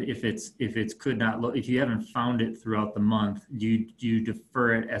mindset of if you haven't found it throughout the month, do you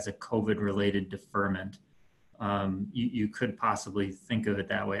defer it as a COVID related deferment? You could possibly think of it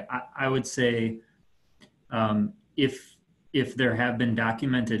that way. I would say if there have been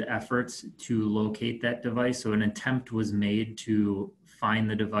documented efforts to locate that device, so an attempt was made to find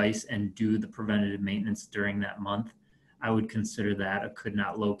the device and do the preventative maintenance during that month, I would consider that a could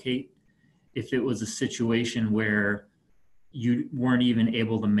not locate. If it was a situation where you weren't even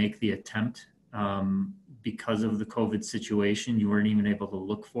able to make the attempt because of the COVID situation, you weren't even able to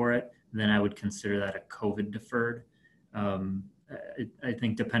look for it, then I would consider that a COVID deferred. I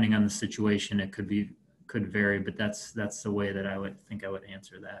think depending on the situation, it could vary, but that's the way that I would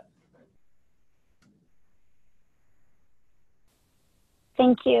answer that.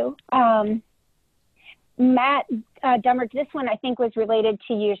 Thank you. Matt Dummert, this one I think was related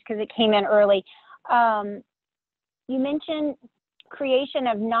to you because it came in early. You mentioned creation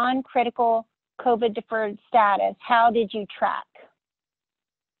of non-critical COVID deferred status. How did you track?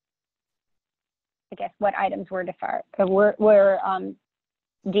 I guess what items were deferred, were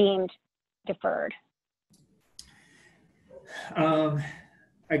deemed deferred? I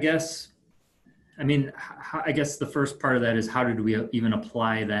guess the first part of that is how did we even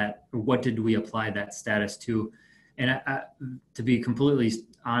apply that, or what did we apply that status to? And to be completely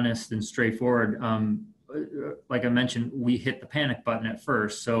honest and straightforward, like I mentioned, we hit the panic button at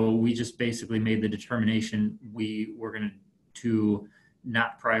first. So we just basically made the determination we were going to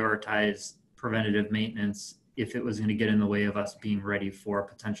not prioritize preventative maintenance if it was going to get in the way of us being ready for a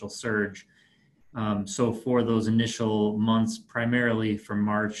potential surge. So for those initial months, primarily from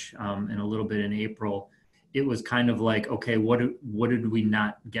March and a little bit in April, it was kind of like, okay, what did we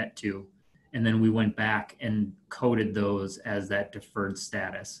not get to? And then we went back and coded those as that deferred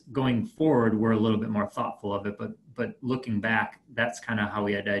status. Going forward, we're a little bit more thoughtful of it, but looking back, that's kind of how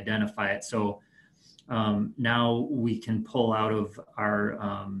we had to identify it. So now we can pull out of our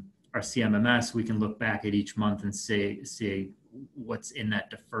CMMS, we can look back at each month and say what's in that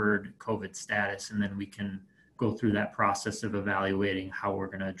deferred COVID status, and then we can go through that process of evaluating how we're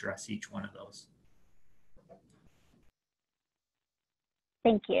going to address each one of those.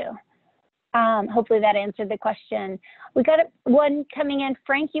 Thank you. Hopefully that answered the question. We got one coming in.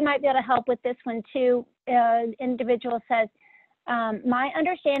 Frank, you might be able to help with this one too. Individual says, my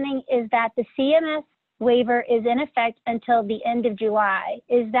understanding is that the CMS waiver is in effect until the end of July.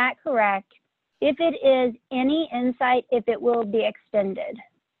 Is that correct? If it is, any insight if it will be extended?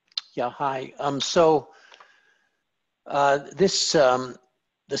 Yeah, hi. The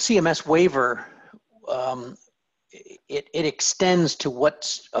CMS waiver, it extends to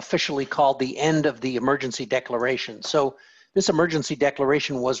what's officially called the end of the emergency declaration. So this emergency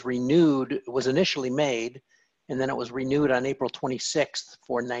declaration was renewed, was initially made, and then it was renewed on April 26th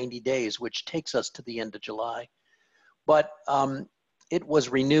for 90 days, which takes us to the end of July. But it was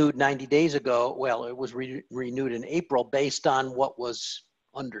renewed 90 days ago. Well, it was renewed in April based on what was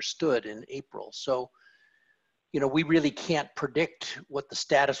understood in April. So, you know, we really can't predict what the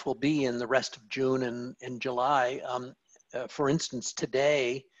status will be in the rest of June and July. For instance,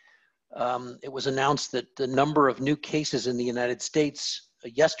 today, it was announced that the number of new cases in the United States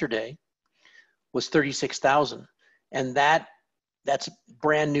yesterday was 36,000. And that's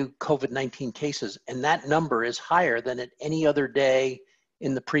brand new COVID-19 cases. And that number is higher than at any other day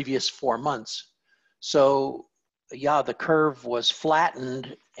in the previous 4 months. So yeah, the curve was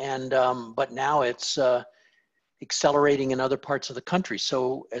flattened, and but now it's accelerating in other parts of the country.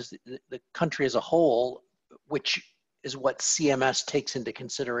 So as the country as a whole, which is what CMS takes into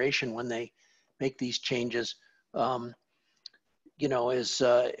consideration when they make these changes, you know, is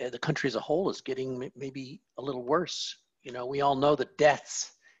the country as a whole is getting maybe a little worse. You know, we all know that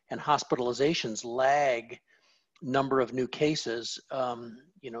deaths and hospitalizations lag number of new cases,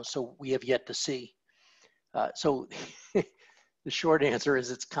 you know, so we have yet to see. So the short answer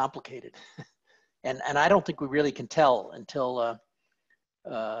is it's complicated. And I don't think we really can tell until,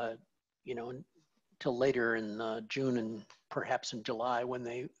 you know, until later in June and perhaps in July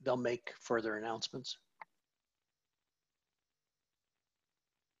when they'll make further announcements.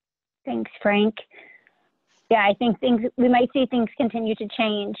 Thanks, Frank. Yeah, I think we might see things continue to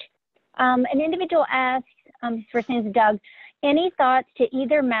change. An individual asks, first name is Doug, any thoughts to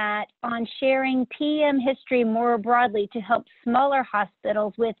either Matt on sharing PM history more broadly to help smaller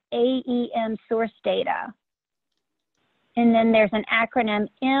hospitals with AEM source data? And then there's an acronym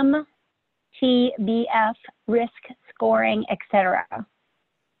MTBF, risk scoring, etc.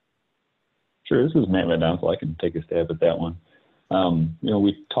 Sure, this is Matt Van Donsel. I can take a stab at that one. You know,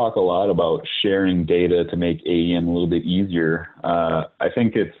 we talk a lot about sharing data to make AEM a little bit easier. I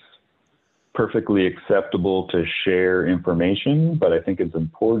think it's perfectly acceptable to share information, but I think it's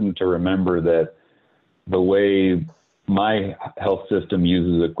important to remember that the way my health system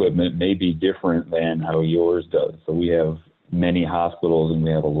uses equipment may be different than how yours does. So we have many hospitals and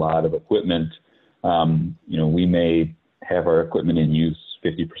we have a lot of equipment. You know, we may have our equipment in use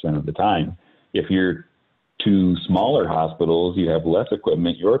 50% of the time. If you're two smaller hospitals, you have less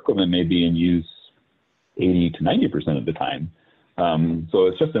equipment, your equipment may be in use 80 to 90% of the time. So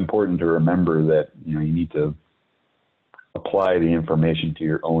it's just important to remember that, you know, you need to apply the information to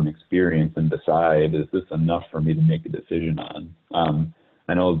your own experience and decide, is this enough for me to make a decision on?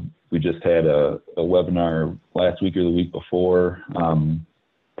 I know we just had a webinar last week or the week before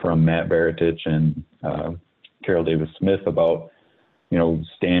from Matt Baratich and Carol Davis Smith about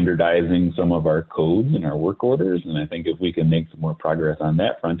standardizing some of our codes and our work orders. And I think if we can make some more progress on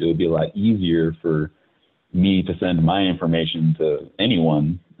that front, it would be a lot easier for me to send my information to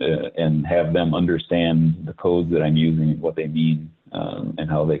anyone and have them understand the codes that I'm using and what they mean, and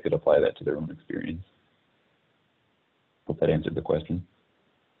how they could apply that to their own experience. Hope that answered the question.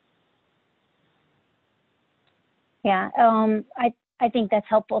 Yeah, I think that's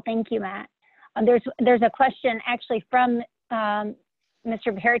helpful. Thank you, Matt. There's a question actually from Mr.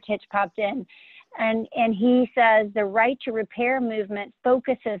 Veritich popped in, and he says the right to repair movement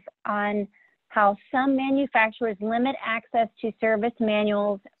focuses on how some manufacturers limit access to service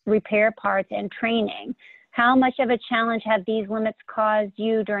manuals, repair parts, and training. How much of a challenge have these limits caused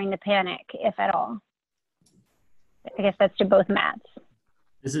you during the panic, if at all? I guess that's to both Matts.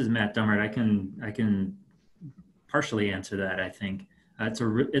 This is Matt Dummert. I can partially answer that, I think. It's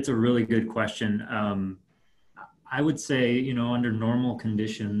a really good question. I would say, under normal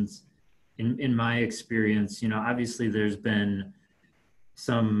conditions, in my experience, obviously there's been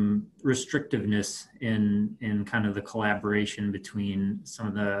some restrictiveness in kind of the collaboration between some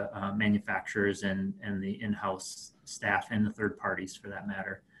of the manufacturers and the in-house staff and the third parties for that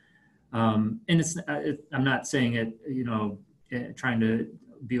matter. And I'm not saying it, trying to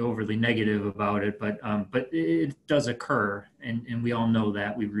be overly negative about it, but it does occur, and we all know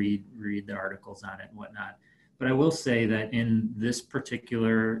that. We read the articles on it and whatnot. But I will say that in this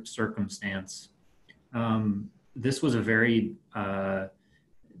particular circumstance, this was a very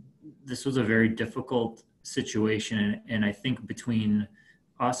difficult situation, and I think between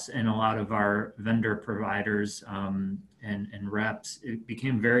us and a lot of our vendor providers and reps, it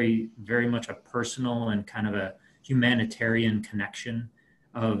became very, very much a personal and kind of a humanitarian connection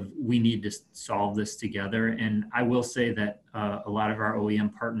of we need to solve this together. And I will say that a lot of our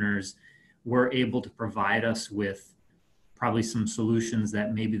OEM partners were able to provide us with probably some solutions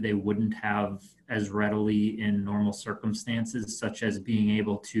that maybe they wouldn't have as readily in normal circumstances, such as being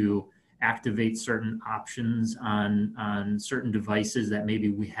able to activate certain options on certain devices that maybe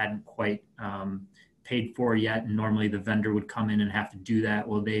we hadn't quite paid for yet. And normally the vendor would come in and have to do that.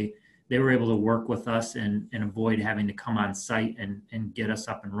 Well, they were able to work with us and avoid having to come on site and get us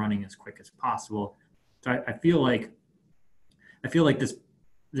up and running as quick as possible. So I feel like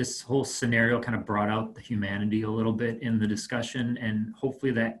this whole scenario kind of brought out the humanity a little bit in the discussion, and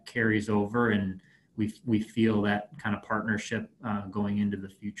hopefully that carries over and we feel that kind of partnership going into the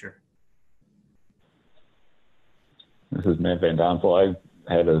future. This is Matt Van Donsel.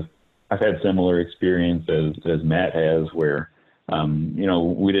 I've had similar experience as Matt has, where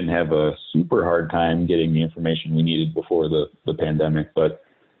we didn't have a super hard time getting the information we needed before the pandemic, but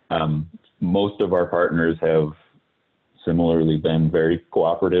most of our partners have similarly been very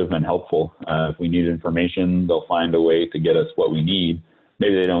cooperative and helpful. If we need information, they'll find a way to get us what we need.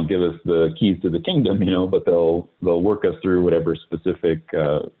 Maybe they don't give us the keys to the kingdom, but they'll work us through whatever specific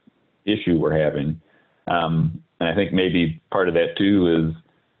issue we're having. And I think maybe part of that too is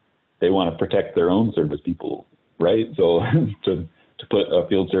they want to protect their own service people, right? So to put a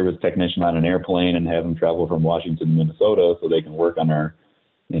field service technician on an airplane and have them travel from Washington to Minnesota so they can work on our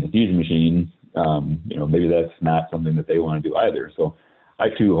anesthesia machine, maybe that's not something that they want to do either. So I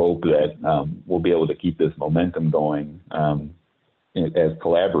too hope that we'll be able to keep this momentum going as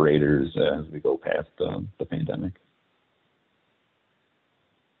collaborators as we go past the pandemic.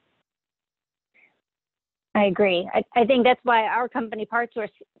 I agree. I think that's why our company PartSource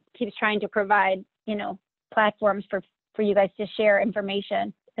keeps trying to provide, platforms for you guys to share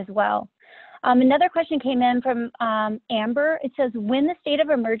information as well. Another question came in from Amber. It says, when the state of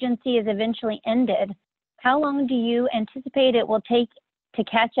emergency is eventually ended, how long do you anticipate it will take to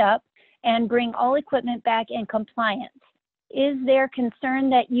catch up and bring all equipment back in compliance? Is there concern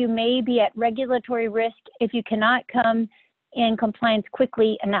that you may be at regulatory risk if you cannot come in compliance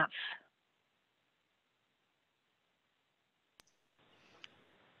quickly enough?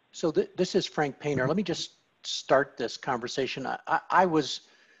 So this is Frank Painter. Let me just start this conversation. I was,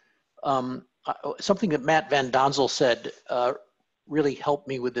 something that Matt Van Donsel said really helped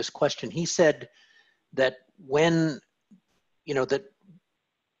me with this question. He said that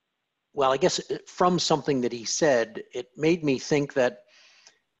I guess from something that he said, it made me think that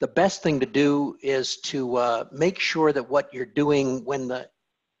the best thing to do is to make sure that what you're doing when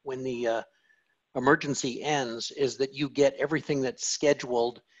the emergency ends is that you get everything that's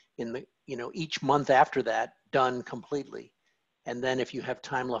scheduled in the, each month after that done completely. And then if you have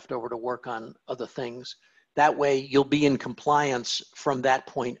time left over to work on other things, that way you'll be in compliance from that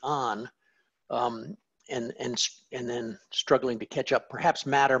point on, and then struggling to catch up. Perhaps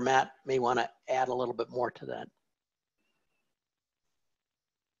Matt may want to add a little bit more to that.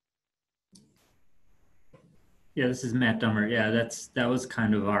 Yeah, this is Matt Dummer. Yeah, that was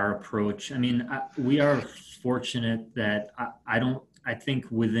kind of our approach. I mean, we are fortunate that I think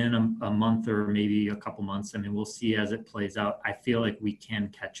within a month or maybe a couple months, I mean, we'll see as it plays out. I feel like we can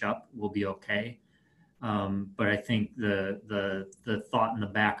catch up. We'll be okay. But I think the thought in the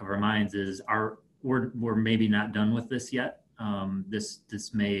back of our minds is we're maybe not done with this yet.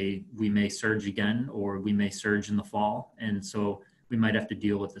 We may surge again, or we may surge in the fall, and so we might have to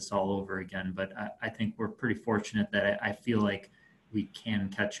deal with this all over again. But I think we're pretty fortunate that I feel like we can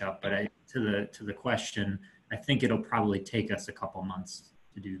catch up. But to the question, I think it'll probably take us a couple months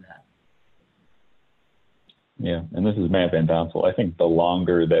to do that. Yeah, and this is Matt Van Donsel. I think the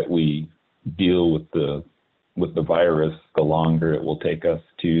longer that we deal with the virus, the longer it will take us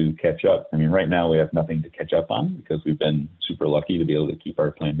to catch up. I mean, right now we have nothing to catch up on because we've been super lucky to be able to keep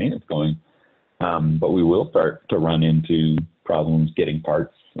our planned maintenance going. But we will start to run into problems getting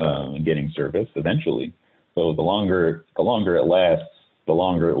parts and getting service eventually. So the longer it lasts, the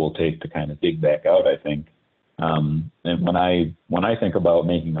longer it will take to kind of dig back out, I think. And when I think about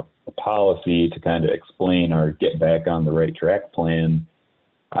making a policy to kind of explain our get back on the right track plan,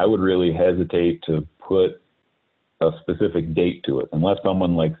 I would really hesitate to put a specific date to it, unless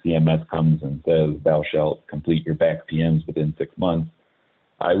someone like CMS comes and says, thou shalt complete your back PMs within 6 months.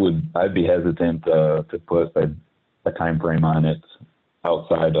 I'd be hesitant to put a time frame on it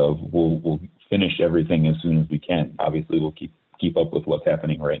outside of we'll finish everything as soon as we can. Obviously, we'll keep up with what's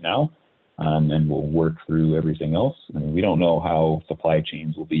happening right now, and we'll work through everything else. I mean, we don't know how supply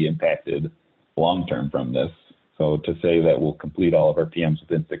chains will be impacted long term from this. So to say that we'll complete all of our PMs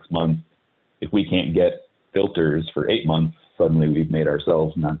within 6 months, if we can't get filters for 8 months, suddenly we've made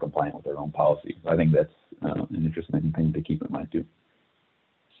ourselves non-compliant with our own policy. I think that's an interesting thing to keep in mind too.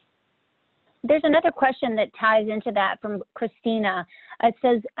 There's another question that ties into that from Christina. It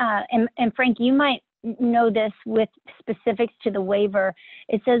says, and Frank, you might know this with specifics to the waiver.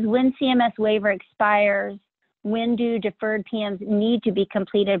 It says, when CMS waiver expires, when do deferred PMs need to be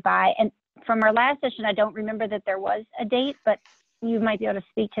completed by? And from our last session, I don't remember that there was a date, but you might be able to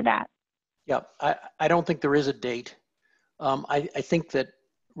speak to that. Yeah, I don't think there is a date. I think that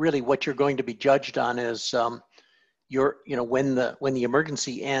really what you're going to be judged on is when the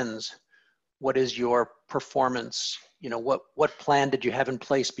emergency ends, what is your performance? You know, what plan did you have in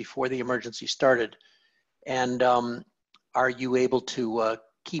place before the emergency started? And are you able to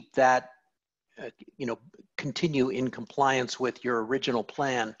keep that, continue in compliance with your original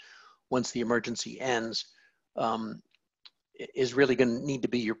plan once the emergency ends? Is really going to need to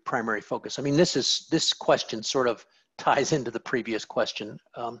be your primary focus. I mean, this question sort of ties into the previous question.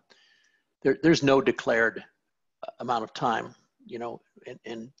 There's no declared amount of time,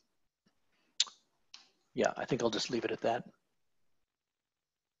 and yeah, I think I'll just leave it at that.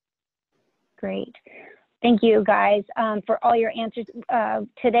 Great. Thank you guys for all your answers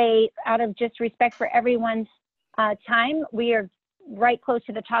today. Out of just respect for everyone's time, we are right close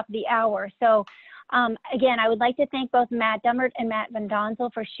to the top of the hour. So again, I would like to thank both Matt Dummert and Matt Van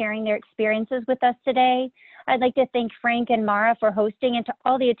Donsel for sharing their experiences with us today. I'd like to thank Frank and Mara for hosting, and to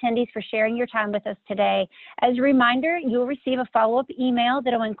all the attendees for sharing your time with us today. As a reminder, you'll receive a follow-up email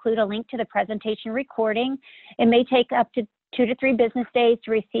that will include a link to the presentation recording. It may take up to 2 to 3 business days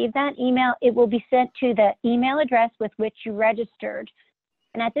to receive that email. It will be sent to the email address with which you registered.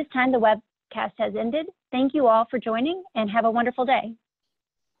 And at this time, the webcast has ended. Thank you all for joining, and have a wonderful day.